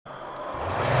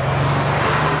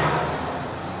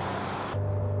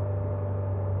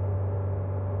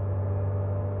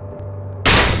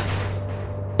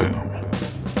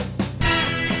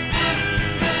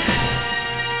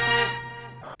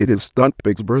It is Stunt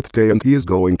Pig's birthday and he is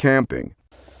going camping.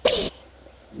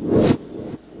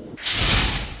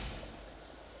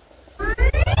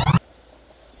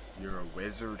 You're a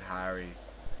wizard, Harry.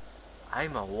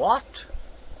 I'm a what?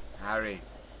 Harry,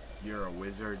 you're a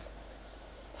wizard.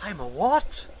 I'm a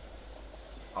what?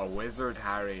 A wizard,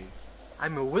 Harry.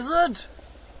 I'm a wizard?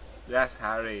 Yes,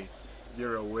 Harry,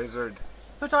 you're a wizard.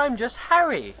 But I'm just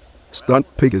Harry. Stunt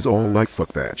Pig is all like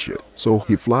fuck that shit, so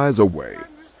he flies away. I'm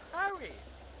just Harry.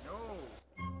 No.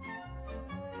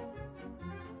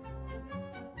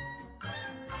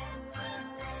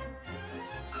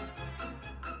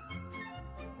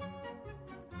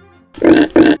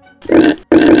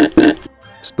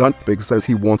 Stunt Pig says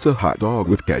he wants a hot dog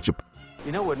with ketchup.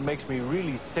 You know what makes me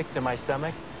really sick to my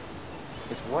stomach?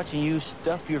 It's watching you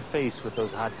stuff your face with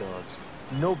those hot dogs.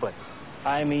 Nobody,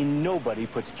 I mean nobody,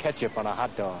 puts ketchup on a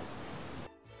hot dog.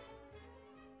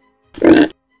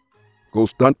 Go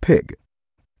Stunt Pig.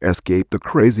 Escape the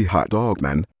crazy hot dog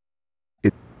man.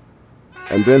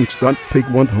 And then Stunt Pig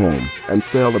went home and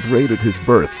celebrated his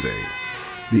birthday.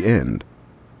 The end.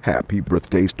 Happy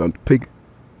birthday, Stunt Pig.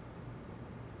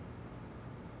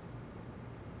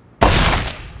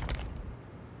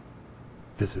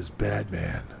 This is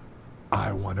Batman.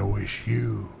 I want to wish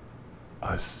you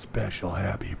a special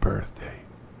happy birthday.